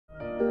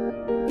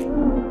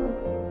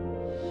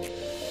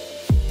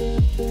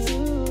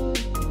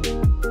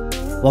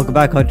Welcome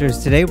back,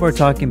 hunters. Today we're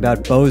talking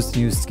about Bow's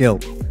new skill.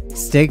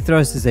 Stake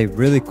Thrust is a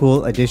really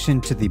cool addition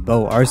to the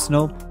bow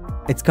arsenal.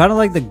 It's kind of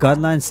like the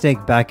Gunland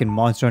stake back in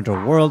Monster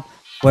Hunter World,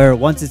 where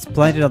once it's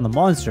planted on the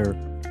monster,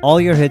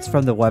 all your hits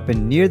from the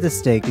weapon near the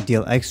stake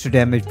deal extra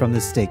damage from the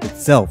stake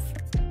itself.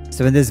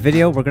 So in this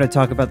video, we're going to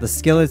talk about the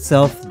skill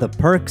itself, the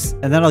perks,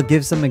 and then I'll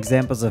give some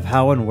examples of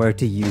how and where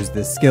to use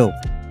this skill.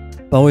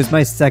 Bow is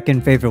my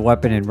second favorite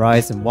weapon in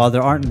Rise, and while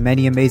there aren't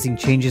many amazing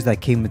changes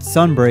that came with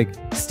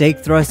Sunbreak, Stake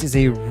Thrust is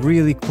a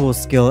really cool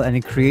skill and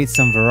it creates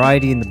some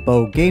variety in the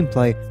bow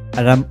gameplay,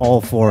 and I'm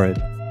all for it.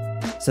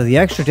 So the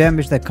extra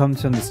damage that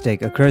comes from the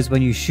stake occurs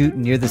when you shoot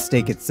near the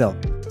stake itself.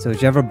 So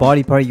whichever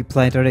body part you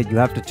plant on it, you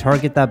have to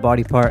target that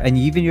body part, and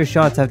even your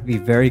shots have to be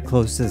very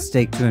close to the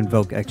stake to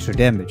invoke extra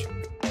damage.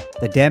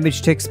 The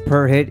damage ticks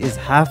per hit is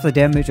half the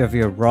damage of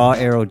your raw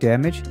arrow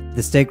damage.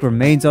 The stake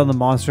remains on the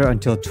monster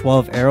until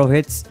 12 arrow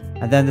hits,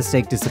 and then the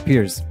stake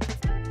disappears.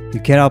 You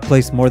cannot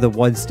place more than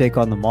one stake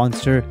on the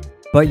monster,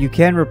 but you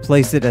can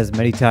replace it as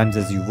many times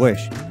as you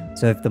wish.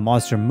 So if the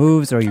monster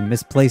moves or you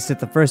misplaced it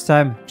the first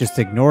time, just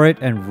ignore it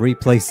and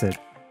replace it.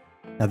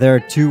 Now there are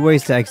two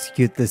ways to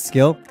execute this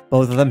skill,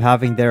 both of them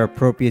having their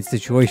appropriate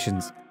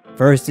situations.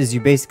 First is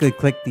you basically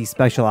click the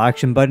special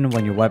action button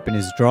when your weapon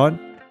is drawn.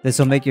 This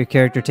will make your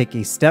character take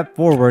a step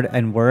forward,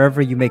 and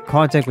wherever you make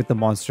contact with the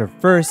monster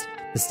first,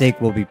 the stake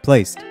will be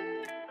placed.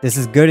 This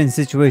is good in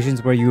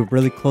situations where you're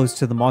really close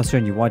to the monster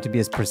and you want to be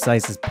as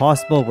precise as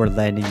possible when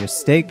landing your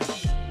stake.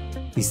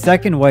 The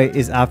second way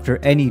is after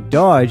any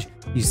dodge,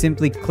 you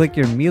simply click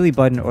your melee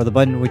button or the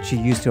button which you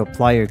use to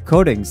apply your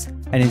coatings,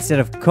 and instead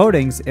of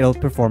coatings, it'll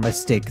perform a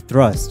stake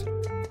thrust.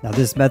 Now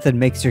this method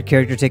makes your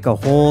character take a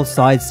whole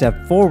side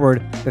step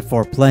forward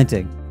before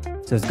planting.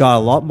 So it's got a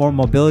lot more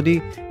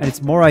mobility, and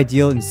it's more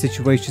ideal in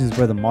situations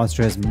where the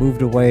monster has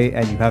moved away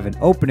and you have an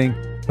opening,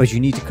 but you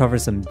need to cover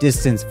some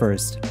distance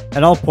first.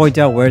 And I'll point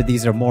out where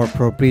these are more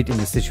appropriate in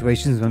the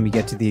situations when we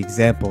get to the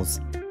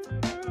examples.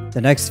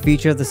 The next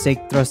feature of the stake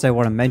thrust I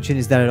want to mention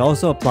is that it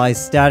also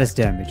applies status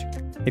damage.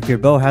 If your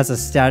bow has a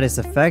status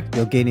effect,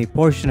 you'll gain a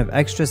portion of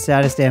extra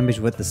status damage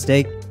with the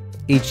stake.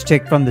 Each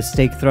tick from the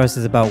stake thrust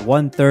is about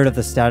 1/3 of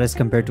the status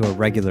compared to a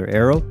regular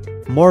arrow.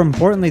 More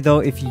importantly though,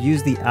 if you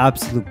use the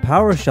absolute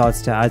power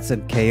shots to add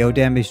some KO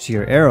damage to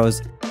your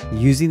arrows,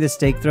 using the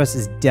stake thrust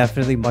is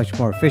definitely much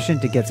more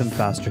efficient to get some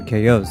faster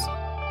KOs.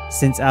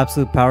 Since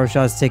absolute power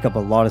shots take up a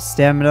lot of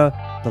stamina,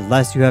 the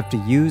less you have to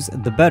use,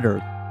 the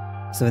better.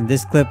 So in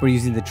this clip, we're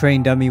using the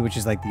train dummy, which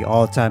is like the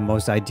all-time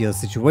most ideal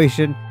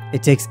situation.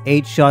 It takes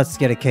 8 shots to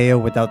get a KO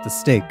without the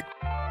stake.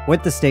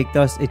 With the stake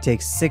thrust, it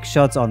takes 6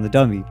 shots on the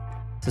dummy.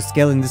 So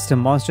scaling this to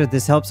monster,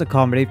 this helps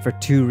accommodate for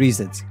 2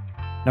 reasons.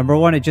 Number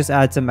 1, it just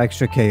adds some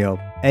extra KO.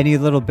 Any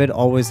little bit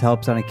always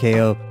helps on a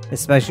KO,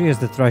 especially as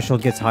the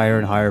threshold gets higher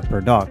and higher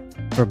per knock.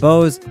 For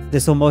bows,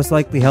 this will most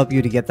likely help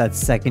you to get that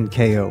second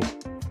KO.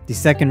 The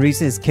second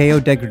reason is KO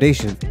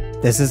degradation.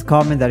 This is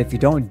common that if you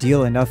don't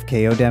deal enough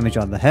KO damage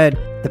on the head,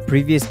 the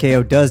previous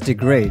KO does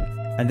degrade.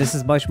 And this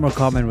is much more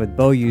common with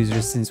bow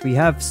users since we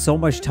have so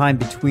much time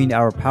between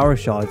our power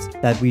shots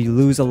that we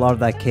lose a lot of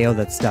that KO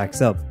that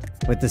stacks up.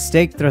 With the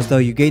stake thrust though,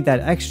 you gain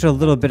that extra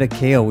little bit of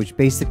KO, which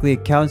basically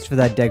accounts for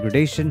that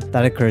degradation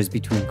that occurs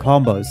between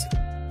combos.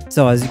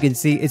 So as you can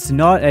see, it's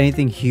not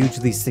anything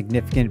hugely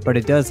significant, but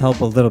it does help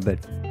a little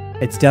bit.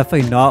 It's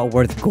definitely not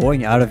worth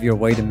going out of your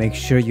way to make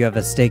sure you have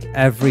a stake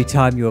every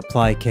time you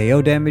apply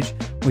KO damage,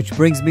 which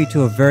brings me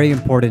to a very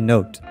important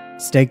note.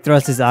 Stake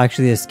thrust is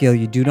actually a skill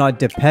you do not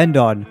depend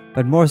on,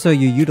 but more so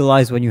you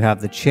utilize when you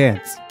have the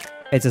chance.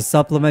 It's a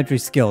supplementary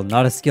skill,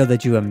 not a skill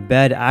that you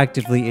embed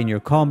actively in your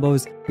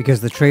combos,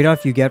 because the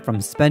trade-off you get from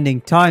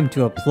spending time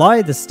to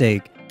apply the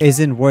stake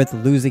isn't worth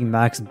losing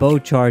max bow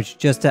charge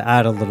just to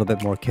add a little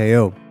bit more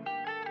KO.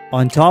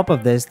 On top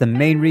of this, the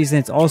main reason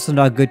it's also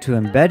not good to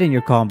embed in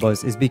your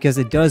combos is because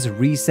it does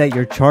reset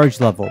your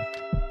charge level.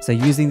 So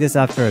using this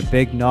after a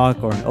big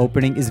knock or an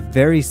opening is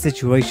very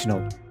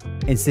situational.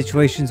 In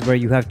situations where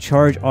you have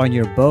charge on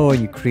your bow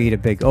and you create a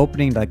big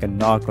opening like a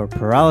knock or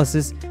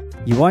paralysis,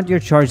 you want your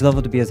charge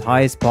level to be as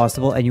high as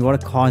possible and you want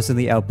to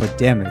constantly output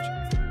damage.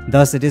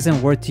 Thus, it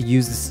isn't worth to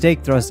use the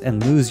stake thrust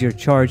and lose your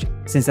charge,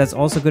 since that's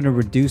also going to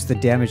reduce the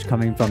damage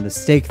coming from the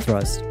stake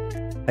thrust.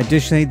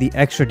 Additionally, the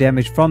extra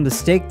damage from the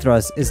stake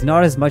thrust is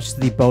not as much as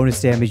the bonus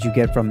damage you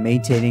get from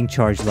maintaining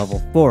charge level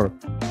 4.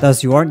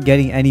 Thus, you aren't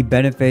getting any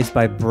benefits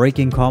by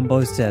breaking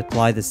combos to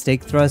apply the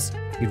stake thrust.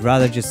 You'd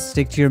rather just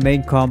stick to your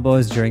main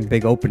combos during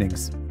big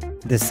openings.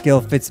 This skill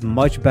fits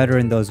much better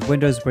in those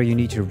windows where you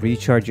need to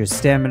recharge your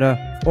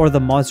stamina, or the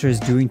monster is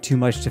doing too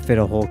much to fit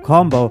a whole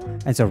combo,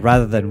 and so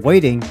rather than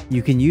waiting,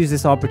 you can use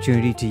this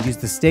opportunity to use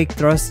the stake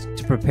thrust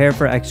to prepare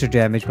for extra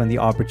damage when the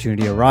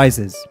opportunity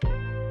arises.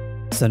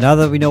 So now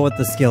that we know what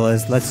the skill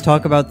is, let's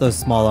talk about those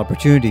small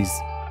opportunities.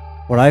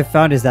 What I've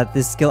found is that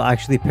this skill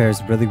actually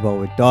pairs really well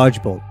with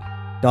Dodgebolt.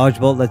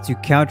 Dodgebolt lets you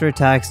counter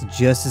attacks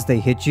just as they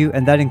hit you,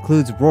 and that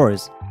includes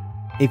roars.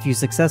 If you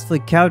successfully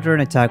counter an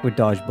attack with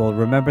Dodgebolt,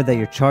 remember that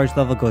your charge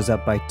level goes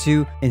up by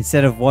 2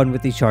 instead of 1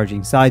 with the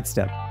charging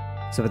sidestep.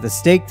 So with the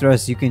stake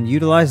thrust, you can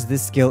utilize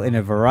this skill in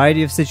a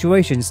variety of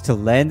situations to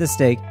land the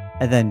stake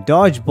and then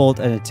dodge bolt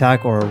an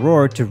attack or a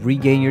roar to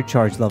regain your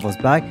charge levels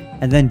back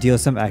and then deal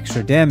some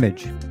extra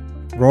damage.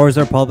 Roars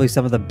are probably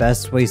some of the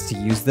best ways to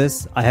use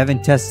this. I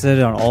haven't tested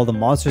it on all the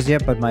monsters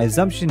yet, but my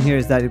assumption here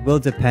is that it will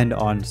depend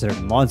on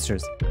certain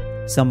monsters.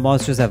 Some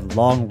monsters have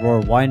long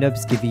roar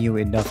windups, giving you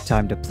enough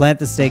time to plant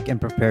the stake and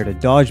prepare to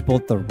dodge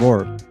bolt the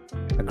roar.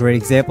 A great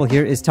example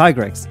here is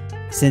Tigrex.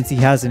 Since he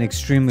has an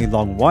extremely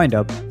long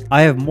windup,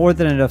 I have more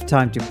than enough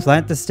time to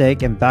plant the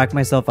stake and back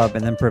myself up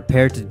and then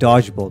prepare to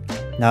dodge bolt.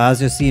 Now as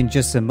you'll see in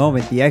just a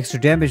moment, the extra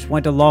damage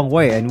went a long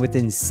way and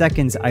within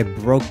seconds I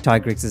broke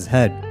Tigrex's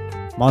head.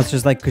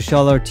 Monsters like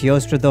Kushala or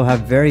Teostra though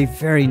have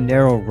very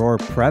narrow roar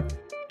prep.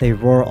 They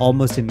roar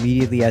almost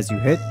immediately as you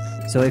hit,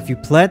 so if you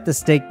plant the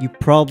stake you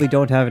probably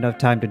don't have enough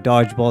time to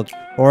dodge bolt,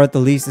 or at the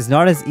least it's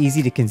not as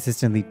easy to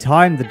consistently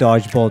time the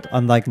dodge bolt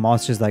unlike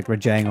monsters like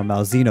Rajang or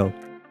Malzeno.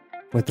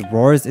 With the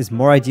roars, it's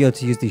more ideal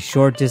to use the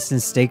short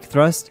distance stake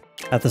thrust.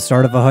 At the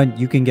start of a hunt,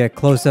 you can get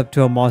close up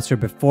to a monster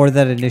before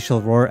that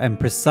initial roar and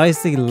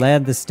precisely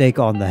land the stake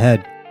on the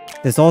head.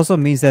 This also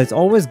means that it's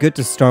always good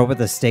to start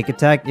with a stake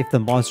attack if the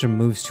monster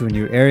moves to a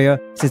new area,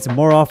 since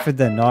more often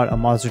than not a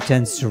monster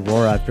tends to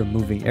roar after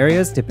moving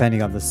areas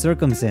depending on the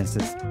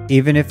circumstances.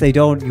 Even if they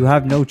don't, you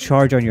have no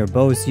charge on your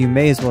bow, so you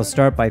may as well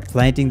start by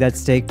planting that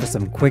stake for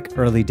some quick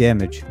early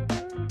damage.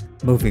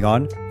 Moving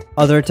on.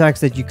 Other attacks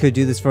that you could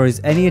do this for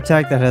is any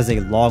attack that has a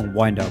long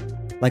windup,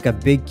 like a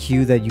big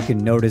Q that you can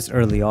notice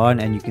early on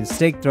and you can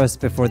stake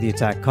thrust before the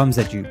attack comes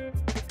at you.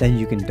 Then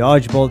you can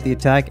dodge bolt the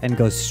attack and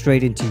go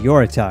straight into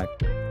your attack.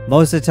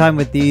 Most of the time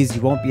with these,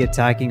 you won't be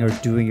attacking or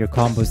doing your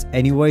combos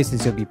anyway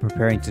since you'll be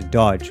preparing to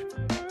dodge.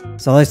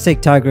 So let's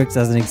take Tigrex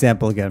as an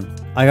example again.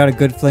 I got a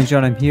good flinch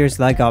on him here,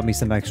 so that got me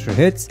some extra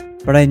hits,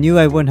 but I knew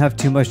I wouldn't have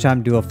too much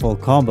time to do a full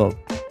combo.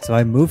 So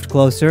I moved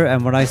closer,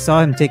 and when I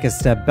saw him take a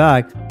step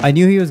back, I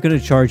knew he was going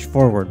to charge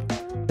forward.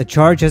 The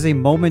charge has a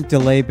moment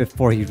delay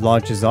before he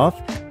launches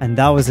off, and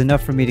that was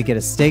enough for me to get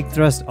a stake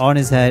thrust on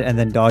his head and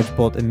then dodge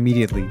bolt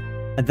immediately.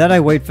 And then I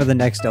wait for the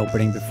next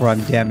opening before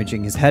I'm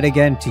damaging his head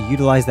again to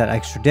utilize that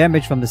extra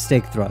damage from the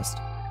stake thrust.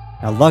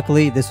 Now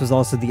luckily, this was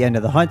also the end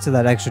of the hunt, so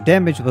that extra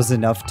damage was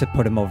enough to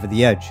put him over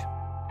the edge.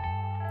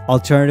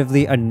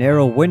 Alternatively, a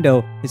narrow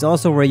window is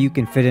also where you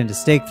can fit into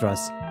stake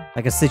thrust,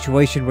 like a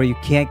situation where you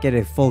can't get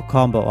a full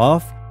combo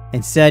off.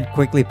 Instead,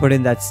 quickly put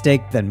in that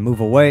stake, then move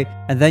away,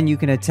 and then you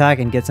can attack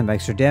and get some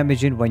extra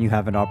damage in when you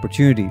have an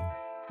opportunity.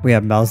 We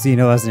have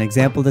Malzeno as an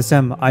example this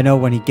time. I know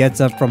when he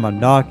gets up from a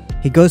knock,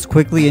 he goes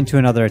quickly into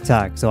another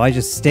attack, so I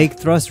just stake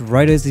thrust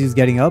right as he's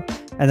getting up,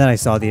 and then I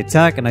saw the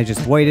attack and I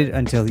just waited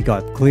until he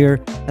got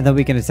clear, and then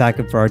we can attack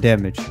him for our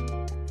damage.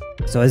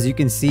 So as you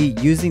can see,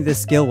 using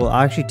this skill will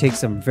actually take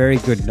some very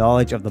good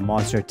knowledge of the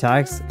monster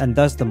attacks, and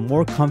thus the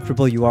more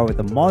comfortable you are with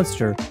the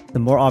monster, the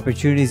more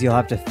opportunities you'll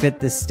have to fit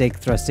this stake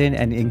thrust in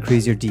and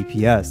increase your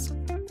DPS.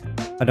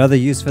 Another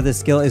use for this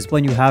skill is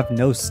when you have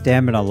no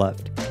stamina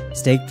left.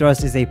 Stake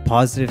thrust is a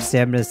positive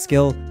stamina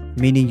skill,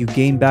 meaning you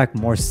gain back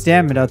more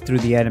stamina through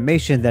the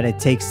animation than it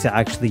takes to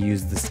actually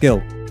use the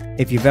skill.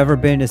 If you've ever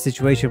been in a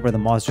situation where the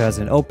monster has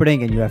an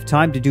opening and you have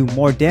time to do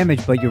more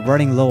damage but you're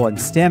running low on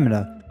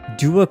stamina,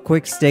 do a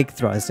quick stake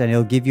thrust and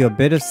it'll give you a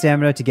bit of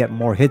stamina to get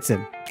more hits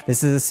in.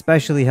 This is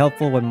especially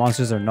helpful when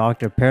monsters are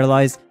knocked or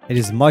paralyzed. It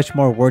is much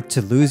more worth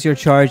to lose your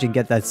charge and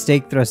get that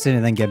stake thrust in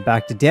and then get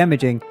back to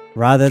damaging,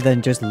 rather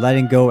than just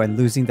letting go and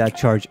losing that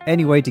charge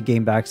anyway to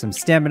gain back some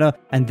stamina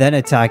and then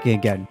attacking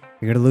again.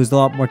 You're going to lose a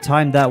lot more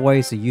time that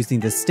way, so using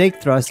the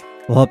stake thrust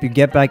will help you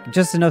get back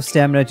just enough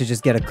stamina to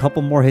just get a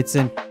couple more hits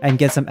in and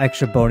get some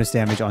extra bonus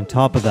damage on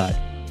top of that.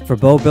 For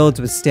bow builds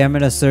with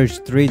Stamina Surge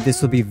 3,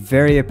 this will be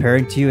very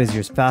apparent to you as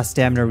your fast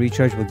stamina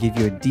recharge will give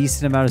you a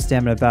decent amount of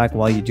stamina back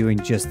while you're doing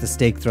just the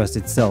stake thrust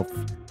itself.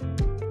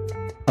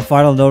 A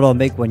final note I'll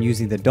make when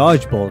using the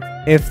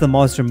Dodgebolt: if the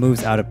monster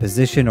moves out of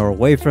position or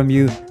away from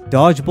you,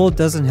 Dodgebolt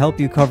doesn't help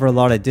you cover a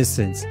lot of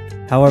distance.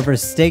 However,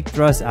 stake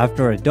thrust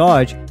after a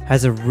dodge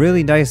has a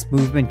really nice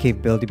movement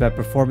capability by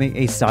performing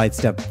a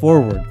sidestep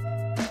forward.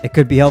 It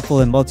could be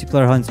helpful in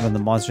multiplayer hunts when the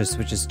monster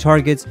switches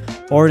targets,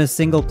 or in a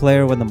single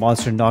player when the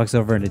monster knocks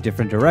over in a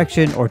different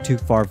direction or too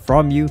far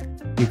from you.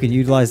 You can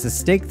utilize the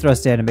stake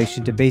thrust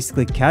animation to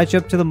basically catch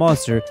up to the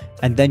monster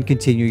and then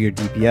continue your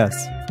DPS.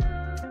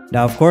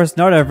 Now of course,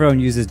 not everyone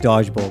uses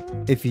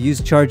Dodgebolt. If you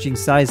use charging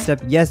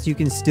sidestep, yes, you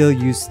can still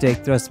use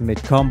stake thrust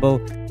mid-combo,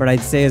 but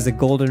I'd say as a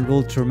golden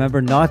rule to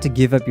remember not to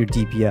give up your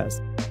DPS.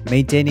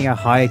 Maintaining a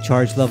high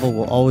charge level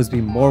will always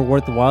be more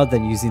worthwhile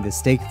than using the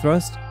stake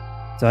thrust.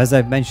 So as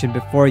I've mentioned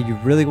before, you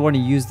really want to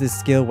use this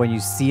skill when you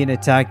see an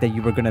attack that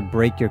you were going to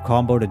break your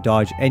combo to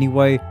dodge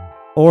anyway,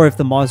 or if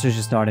the monster is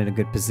just not in a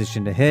good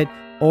position to hit,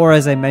 or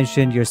as I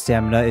mentioned, your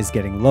stamina is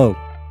getting low.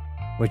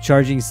 With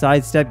charging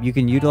sidestep, you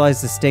can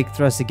utilize the stake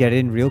thrust to get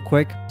in real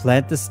quick,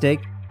 plant the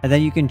stake, and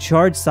then you can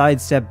charge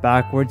sidestep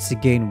backwards to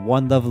gain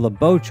one level of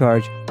bow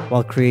charge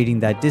while creating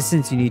that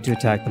distance you need to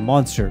attack the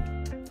monster.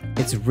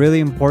 It's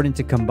really important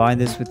to combine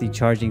this with the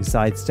charging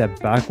sidestep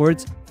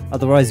backwards,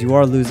 otherwise you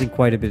are losing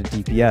quite a bit of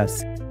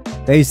DPS.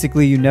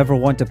 Basically, you never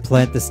want to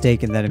plant the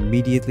stake and then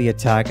immediately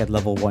attack at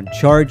level 1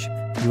 charge.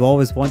 You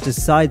always want to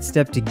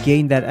sidestep to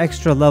gain that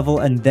extra level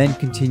and then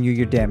continue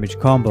your damage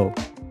combo.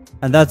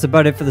 And that's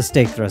about it for the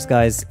stake thrust,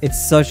 guys.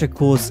 It's such a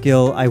cool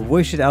skill. I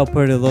wish it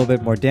outputted a little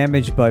bit more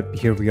damage, but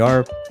here we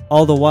are.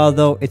 All the while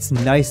though, it's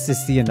nice to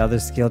see another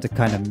skill to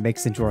kind of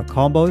mix into our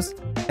combos,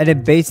 and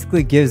it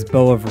basically gives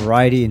Bo a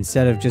variety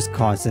instead of just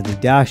constantly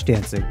dash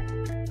dancing.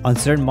 On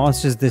certain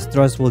monsters, this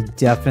thrust will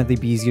definitely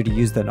be easier to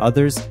use than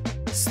others.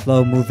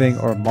 Slow moving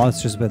or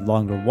monsters with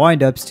longer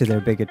windups to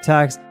their big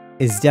attacks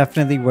is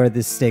definitely where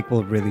this stake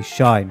will really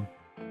shine.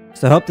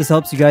 So I hope this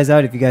helps you guys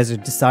out if you guys are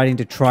deciding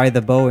to try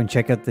the bow and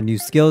check out the new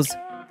skills.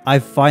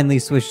 I've finally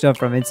switched up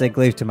from Insight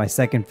Glaive to my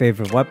second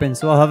favorite weapon,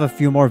 so I'll have a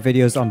few more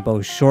videos on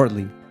bows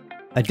shortly.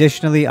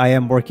 Additionally, I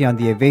am working on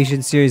the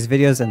Evasion series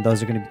videos, and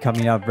those are going to be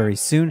coming out very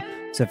soon.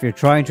 So if you're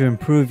trying to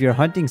improve your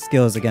hunting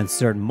skills against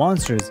certain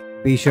monsters,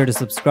 be sure to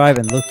subscribe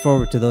and look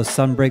forward to those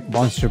Sunbreak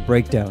monster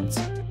breakdowns.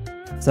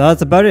 So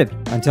that's about it.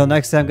 Until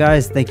next time,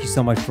 guys, thank you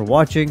so much for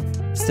watching.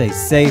 Stay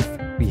safe,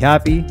 be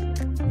happy,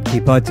 and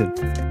keep hunting.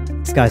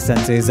 Sky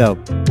Sensei is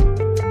out.